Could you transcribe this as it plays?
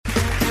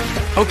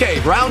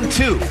Okay, round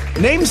two.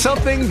 Name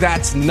something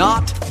that's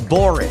not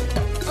boring.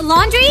 A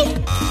laundry?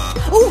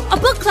 Ooh, a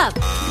book club.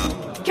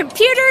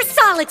 Computer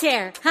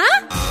solitaire,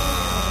 huh?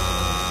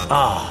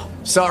 Ah,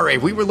 sorry,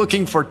 we were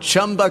looking for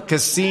Chumba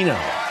Casino.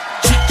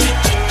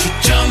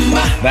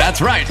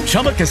 That's right,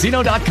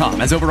 ChumbaCasino.com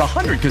has over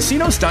 100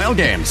 casino-style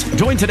games.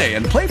 Join today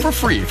and play for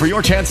free for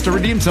your chance to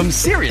redeem some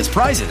serious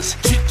prizes.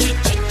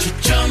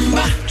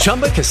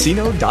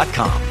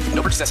 ChumbaCasino.com.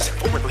 No purchase necessary.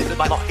 Void where prohibited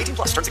by law. 18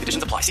 plus terms and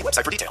conditions apply. See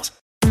website for details.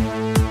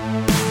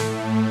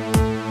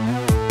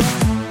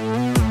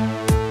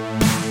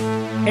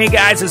 Hey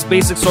guys, it's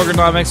Basic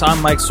Sorganomics. I'm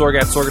Mike Sorg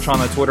at Sorgatron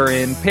on Twitter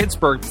in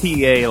Pittsburgh,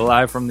 PA,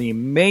 live from the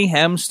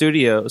Mayhem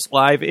Studios.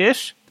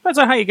 Live-ish? Depends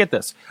on how you get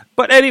this.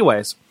 But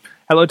anyways,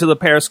 hello to the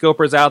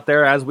Periscopers out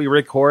there. As we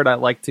record, I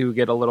like to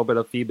get a little bit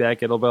of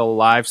feedback, get a little bit of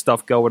live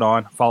stuff going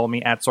on. Follow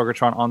me at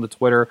Sorgatron on the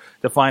Twitter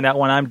to find out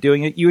when I'm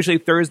doing it. Usually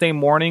Thursday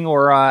morning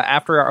or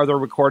after our other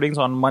recordings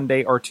on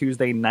Monday or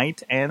Tuesday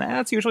night. And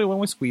that's usually when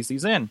we squeeze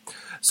these in.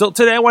 So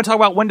today I want to talk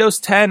about Windows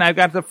 10. I've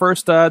got the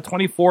first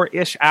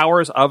 24-ish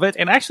hours of it,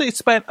 and actually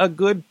spent a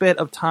good bit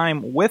of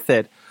time with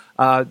it.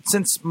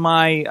 Since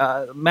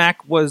my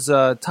Mac was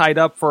tied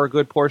up for a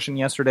good portion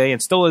yesterday, and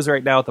still is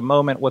right now at the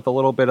moment, with a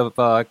little bit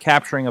of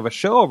capturing of a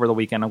show over the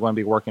weekend I'm going to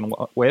be working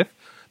with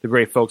the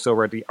great folks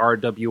over at the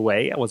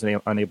RWA. I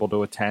wasn't unable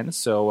to attend,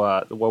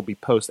 so we'll be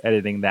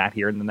post-editing that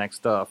here in the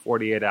next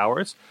 48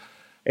 hours,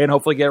 and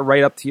hopefully get it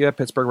right up to you at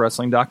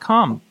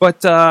PittsburghWrestling.com.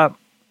 But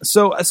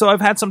so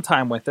I've had some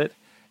time with it.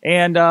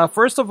 And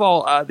first of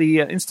all, the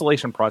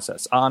installation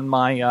process on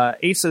my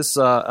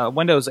Asus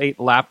Windows 8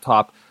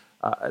 laptop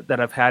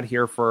that I've had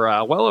here for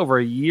well over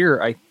a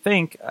year, I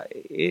think.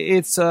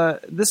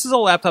 This is a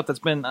laptop that's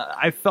been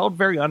I felt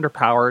very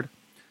underpowered.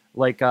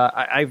 Like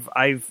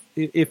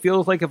it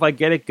feels like if I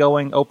get it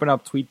going, open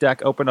up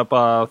TweetDeck, open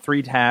up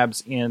 3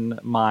 tabs in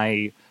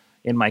my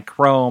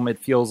Chrome, it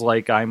feels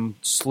like I'm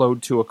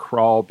slowed to a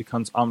crawl,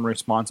 becomes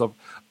unresponsive.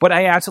 But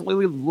I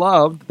absolutely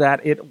loved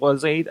that it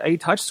was a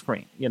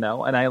touchscreen, and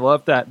I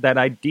love that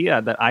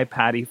idea, that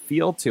iPad-y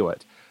feel to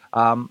it.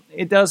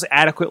 It does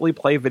adequately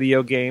play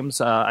video games.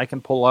 I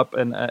can pull up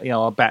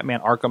a Batman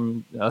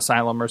Arkham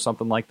Asylum or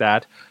something like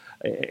that,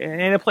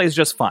 and it plays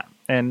just fine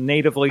and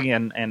natively,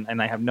 and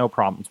I have no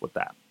problems with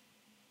that,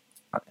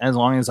 as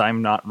long as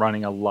I'm not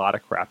running a lot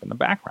of crap in the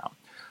background.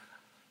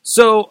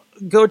 So,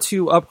 go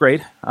to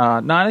upgrade.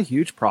 Not a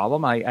huge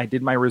problem. I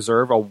did my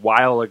reserve a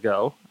while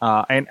ago,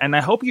 and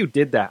I hope you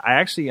did that. I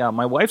actually,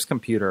 my wife's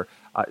computer,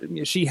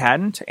 she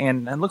hadn't,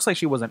 and it looks like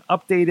she wasn't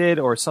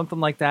updated or something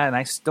like that, and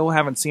I still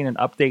haven't seen an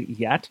update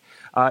yet.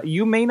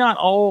 You may not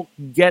all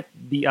get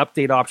the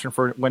update option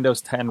for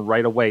Windows 10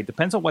 right away.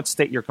 Depends on what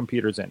state your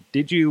computer's in.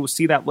 Did you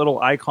see that little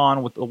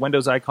icon with the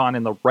Windows icon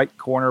in the right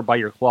corner by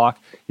your clock?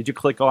 Did you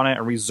click on it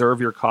and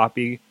reserve your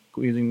copy,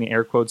 using the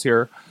air quotes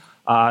here?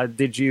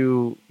 Did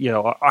you,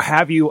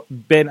 have you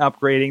been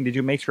upgrading? Did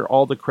you make sure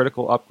all the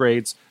critical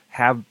upgrades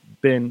have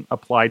been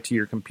applied to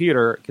your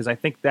computer? Because I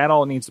think that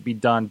all needs to be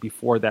done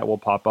before that will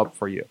pop up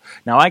for you.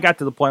 Now, I got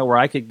to the point where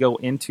I could go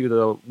into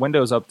the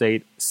Windows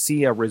Update,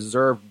 see a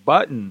reserve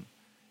button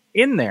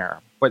in there,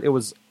 but it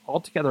was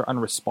altogether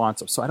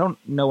unresponsive. So I don't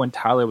know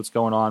entirely what's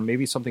going on.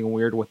 Maybe something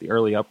weird with the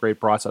early upgrade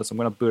process. I'm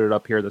going to boot it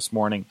up here this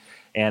morning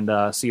and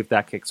see if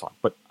that kicks on.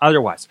 But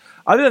other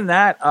than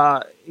that,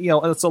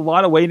 it's a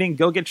lot of waiting.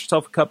 Go get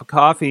yourself a cup of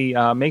coffee.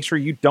 Make sure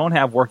you don't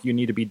have work you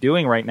need to be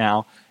doing right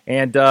now,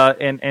 and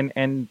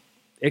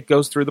it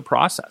goes through the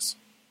process.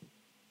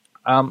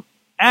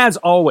 As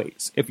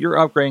always, if you're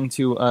upgrading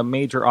to a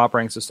major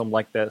operating system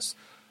like this,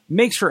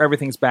 make sure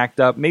everything's backed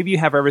up. Maybe you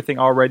have everything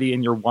already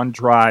in your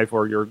OneDrive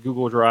or your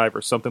Google Drive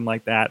or something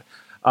like that.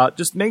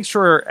 Just make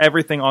sure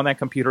everything on that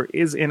computer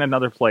is in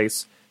another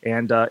place.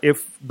 And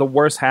if the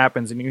worst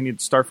happens and you need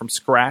to start from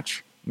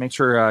scratch, make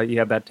sure you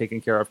have that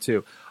taken care of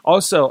too.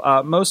 Also,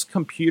 most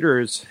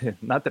computers,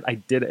 not that I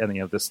did any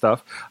of this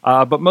stuff,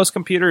 but most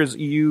computers,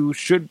 you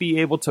should be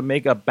able to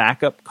make a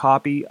backup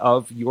copy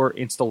of your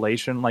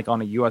installation, like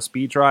on a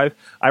USB drive.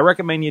 I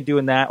recommend you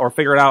doing that, or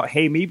figure it out,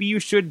 hey, maybe you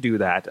should do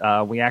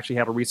that. We actually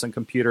have a recent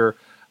computer,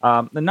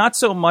 not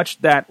so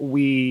much that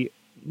we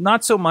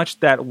had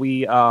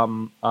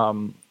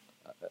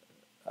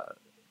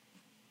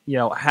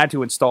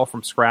to install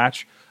from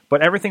scratch,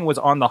 but everything was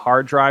on the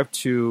hard drive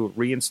to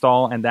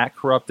reinstall, and that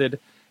corrupted.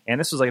 And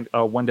this was like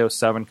a Windows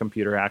 7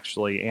 computer,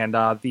 actually. And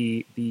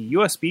the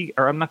USB,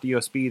 or not the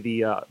USB,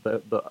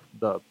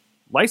 the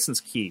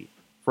license key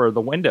for the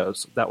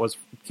Windows that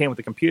came with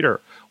the computer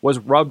was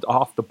rubbed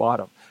off the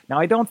bottom. Now,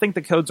 I don't think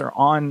the codes are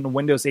on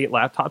Windows 8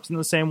 laptops in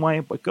the same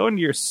way, but go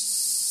into your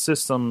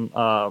system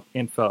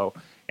info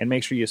and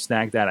make sure you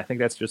snag that. I think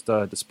that's just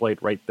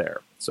displayed right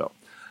there. So.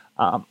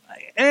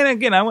 And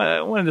again, I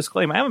want to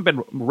disclaim, I haven't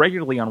been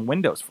regularly on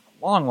Windows for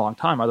a long, long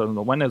time, other than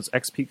the Windows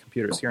XP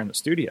computers here in the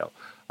studio,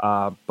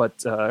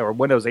 or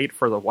Windows 8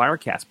 for the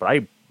Wirecast. But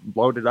I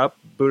load it up,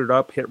 boot it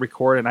up, hit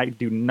record, and I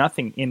do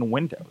nothing in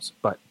Windows.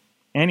 But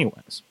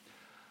anyways,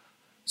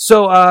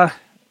 so I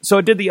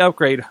did the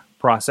upgrade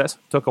process.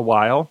 Took a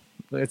while.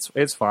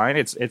 It's fine.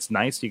 It's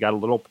nice. You got a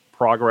little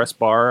progress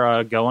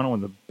bar going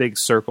with a big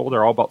circle.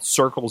 They're all about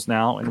circles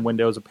now in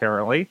Windows,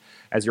 apparently,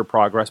 as your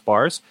progress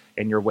bars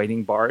and your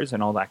waiting bars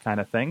and all that kind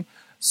of thing.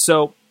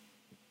 So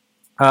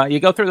you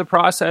go through the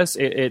process.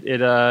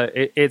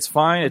 It's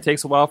fine. It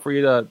takes a while for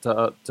you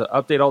to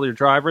update all your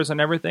drivers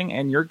and everything,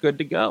 and you're good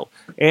to go.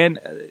 And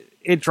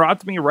it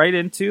dropped me right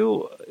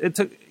into it.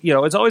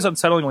 It's always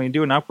unsettling when you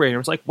do an upgrade. And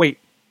it's like, wait,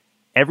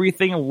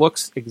 everything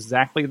looks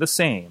exactly the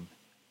same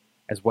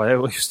as what it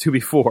used to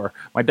before.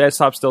 My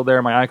desktop's still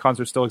there. My icons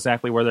are still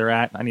exactly where they're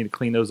at. I need to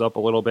clean those up a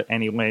little bit,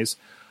 anyways.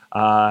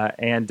 But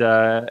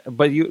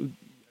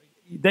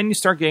then you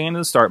start getting into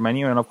the start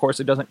menu, and of course,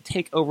 it doesn't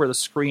take over the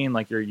screen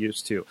like you're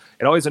used to.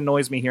 It always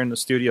annoys me here in the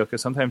studio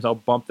because sometimes I'll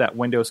bump that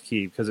Windows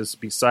key because it's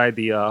beside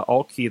the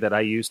Alt key that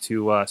I use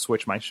to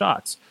switch my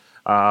shots,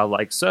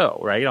 like so,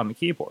 right, on the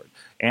keyboard.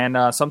 And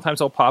sometimes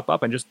I'll pop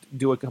up and just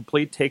do a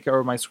complete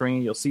takeover of my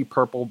screen. You'll see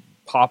purple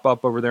pop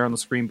up over there on the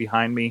screen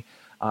behind me,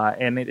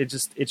 and it's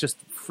just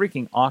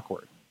freaking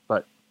awkward.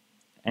 But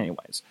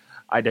anyways,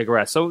 I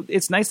digress. So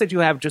it's nice that you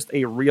have just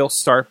a real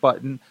start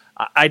button.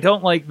 I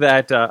don't like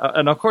that,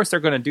 and of course they're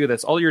going to do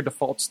this. All your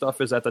default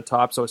stuff is at the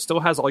top, so it still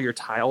has all your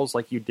tiles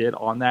like you did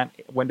on that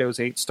Windows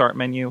 8 start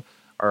menu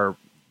or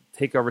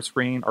takeover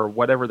screen or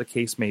whatever the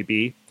case may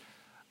be.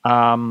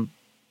 But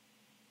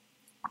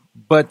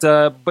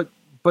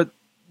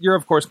you're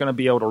of course going to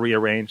be able to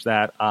rearrange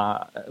that.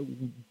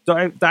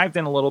 Dived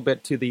in a little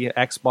bit to the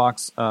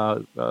Xbox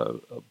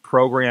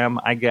program,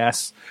 I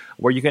guess,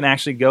 where you can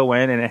actually go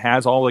in and it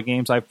has all the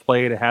games I've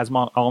played. It has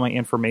all my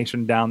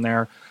information down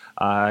there.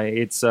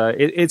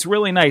 It's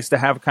really nice to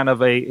have kind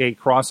of a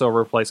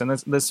crossover place, and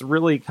this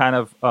really kind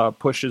of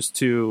pushes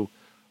to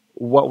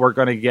what we're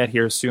going to get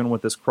here soon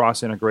with this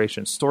cross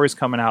integration. Stories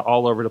coming out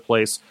all over the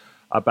place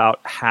about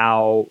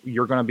how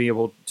you're going to be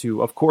able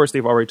to, of course,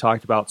 they've already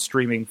talked about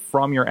streaming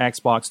from your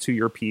Xbox to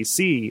your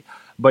PC,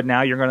 but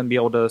now you're going to be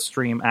able to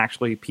stream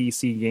actually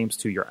PC games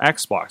to your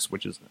Xbox,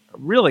 which is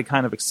really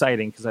kind of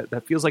exciting because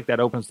that feels like that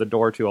opens the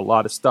door to a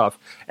lot of stuff.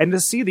 And to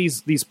see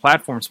these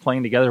platforms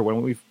playing together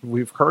when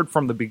we've heard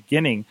from the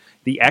beginning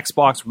the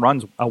Xbox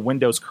runs a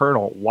Windows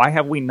kernel, why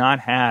have we not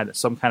had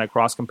some kind of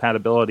cross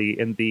compatibility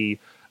in the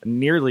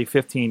nearly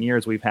 15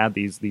 years we've had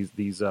these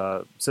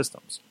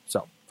systems?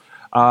 So.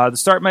 The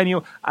start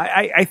menu,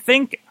 I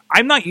think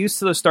I'm not used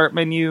to the start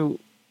menu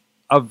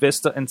of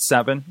Vista and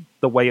 7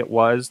 the way it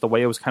was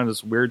kind of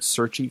this weird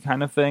searchy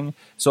kind of thing.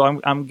 So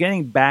I'm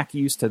getting back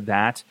used to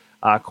that.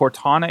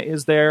 Cortana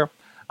is there.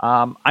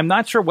 I'm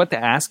not sure what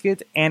to ask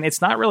it, and it's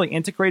not really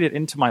integrated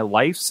into my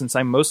life since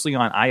I'm mostly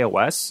on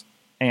iOS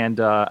and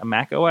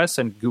Mac OS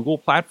and Google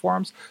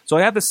platforms. So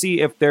I have to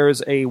see if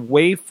there's a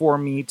way for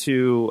me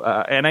to,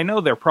 and I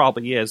know there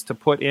probably is, to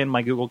put in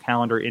my Google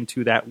Calendar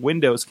into that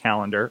Windows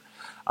calendar.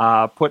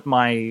 Put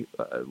my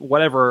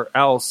whatever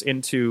else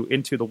into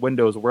the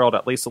Windows world.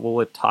 At least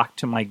will it talk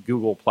to my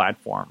Google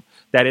platform.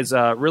 That is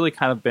really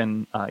kind of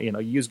been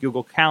use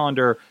Google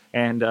Calendar,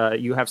 and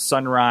you have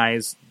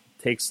Sunrise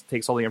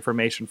takes all the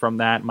information from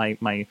that.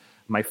 My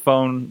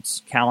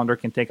phone's calendar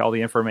can take all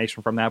the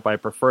information from that, but I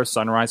prefer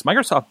Sunrise.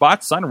 Microsoft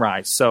bought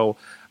Sunrise, so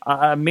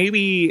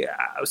maybe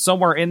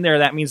somewhere in there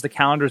that means the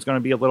calendar is going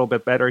to be a little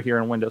bit better here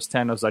in Windows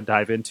 10 as I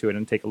dive into it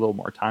and take a little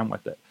more time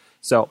with it.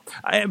 So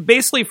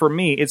basically for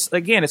me, it's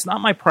not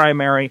my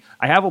primary.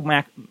 I have a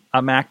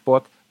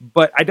MacBook,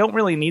 but I don't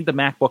really need the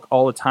MacBook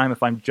all the time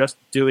if I'm just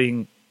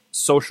doing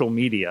social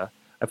media.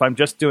 If I'm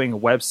just doing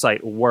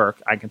website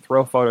work, I can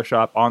throw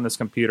Photoshop on this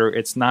computer.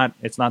 It's not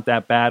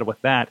that bad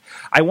with that.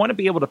 I want to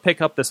be able to pick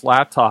up this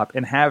laptop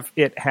and have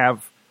it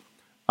have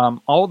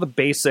all the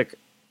basic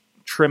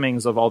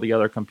trimmings of all the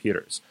other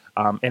computers.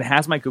 It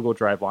has my Google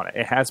Drive on it.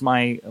 It has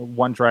my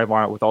OneDrive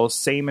on it with all the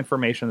same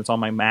information that's on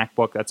my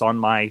MacBook, that's on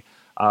my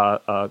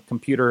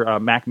computer,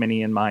 Mac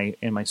Mini in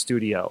my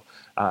studio,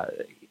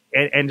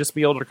 and just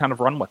be able to kind of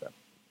run with it.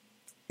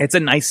 It's a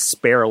nice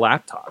spare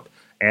laptop,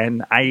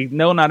 and I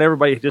know not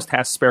everybody just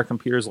has spare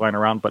computers lying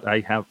around, but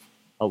I have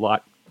a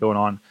lot going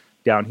on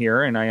down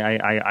here, and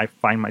I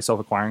find myself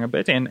acquiring a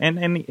bit,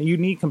 and you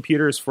need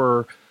computers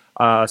for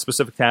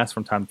specific tasks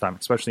from time to time,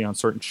 especially on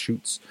certain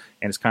shoots,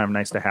 and it's kind of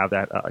nice to have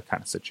that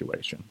kind of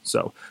situation.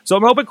 So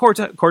I'm hoping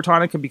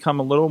Cortana can become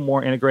a little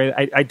more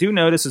integrated. I do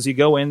notice as you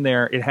go in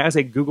there, it has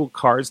a Google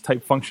Cars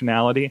type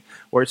functionality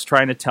where it's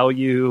trying to tell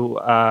you,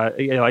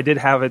 I did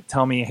have it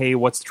tell me, hey,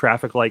 what's the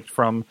traffic like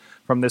from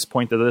this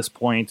point to this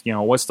point?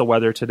 What's the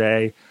weather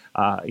today?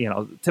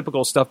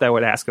 Typical stuff that I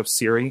would ask of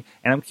Siri.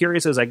 And I'm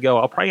curious as I go,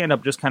 I'll probably end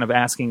up just kind of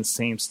asking the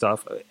same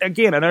stuff.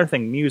 Again, another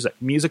thing, music.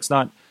 Music's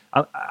not...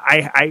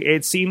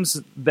 it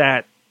seems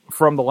that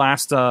from the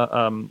last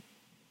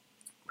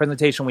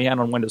presentation we had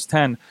on Windows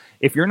 10,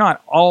 if you're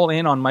not all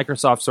in on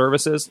Microsoft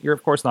services, you're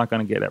of course not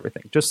going to get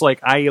everything. Just like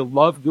I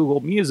love Google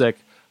Music,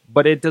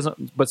 but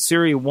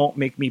Siri won't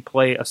make me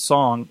play a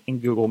song in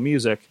Google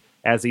Music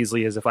as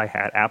easily as if I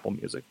had Apple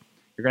Music.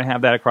 You're going to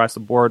have that across the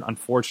board,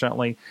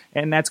 unfortunately,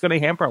 and that's going to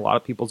hamper a lot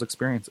of people's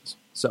experiences.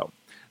 So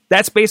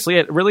that's basically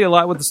it. Really a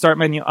lot with the start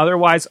menu.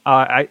 Otherwise,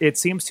 it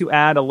seems to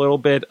add a little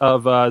bit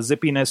of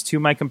zippiness to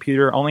my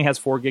computer. Only has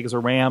 4 gigs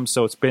of RAM,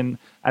 so it's been,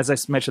 as I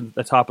mentioned at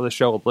the top of the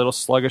show, a little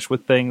sluggish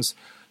with things.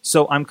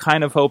 So I'm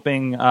kind of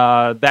hoping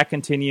that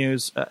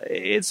continues.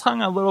 It's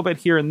hung a little bit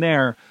here and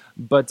there,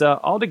 but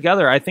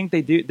altogether, I think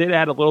they did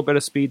add a little bit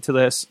of speed to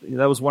this.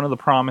 That was one of the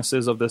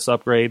promises of this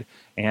upgrade,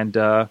 and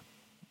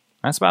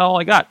that's about all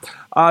I got.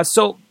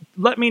 So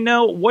let me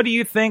know, what do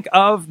you think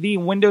of the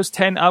Windows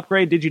 10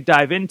 upgrade? Did you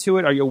dive into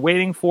it? Are you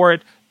waiting for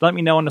it? Let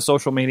me know on the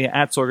social media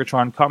at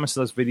Sorgatron, comments to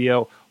this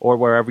video, or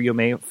wherever you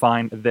may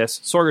find this.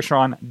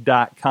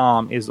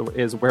 Sorgatron.com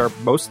is where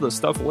most of the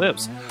stuff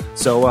lives.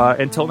 So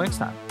until next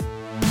time.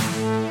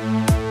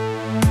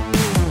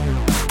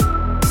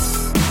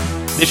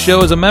 This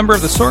show is a member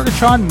of the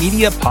Sorgatron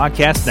Media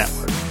Podcast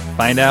Network.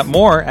 Find out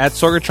more at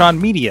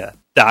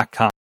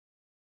sorgatronmedia.com.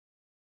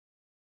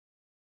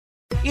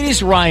 It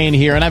is Ryan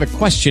here, and I have a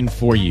question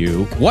for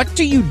you. What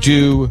do you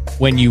do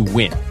when you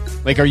win?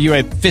 Like, are you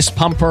a fist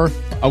pumper,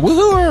 a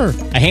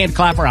woohooer, a hand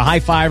clapper, a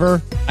high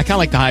fiver? I kind of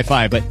like the high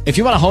five, but if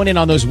you want to hone in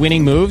on those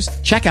winning moves,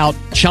 check out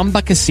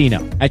Chumba Casino.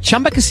 At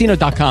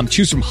ChumbaCasino.com,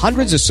 choose from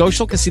hundreds of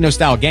social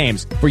casino-style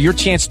games for your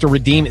chance to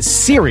redeem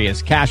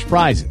serious cash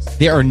prizes.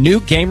 There are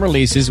new game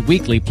releases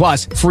weekly,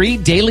 plus free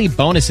daily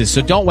bonuses,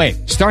 so don't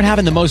wait. Start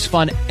having the most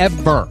fun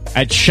ever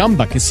at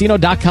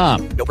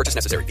ChumbaCasino.com. No purchase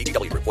necessary.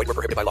 VGW Group. Void where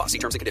prohibited by law. See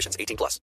terms and conditions. 18+.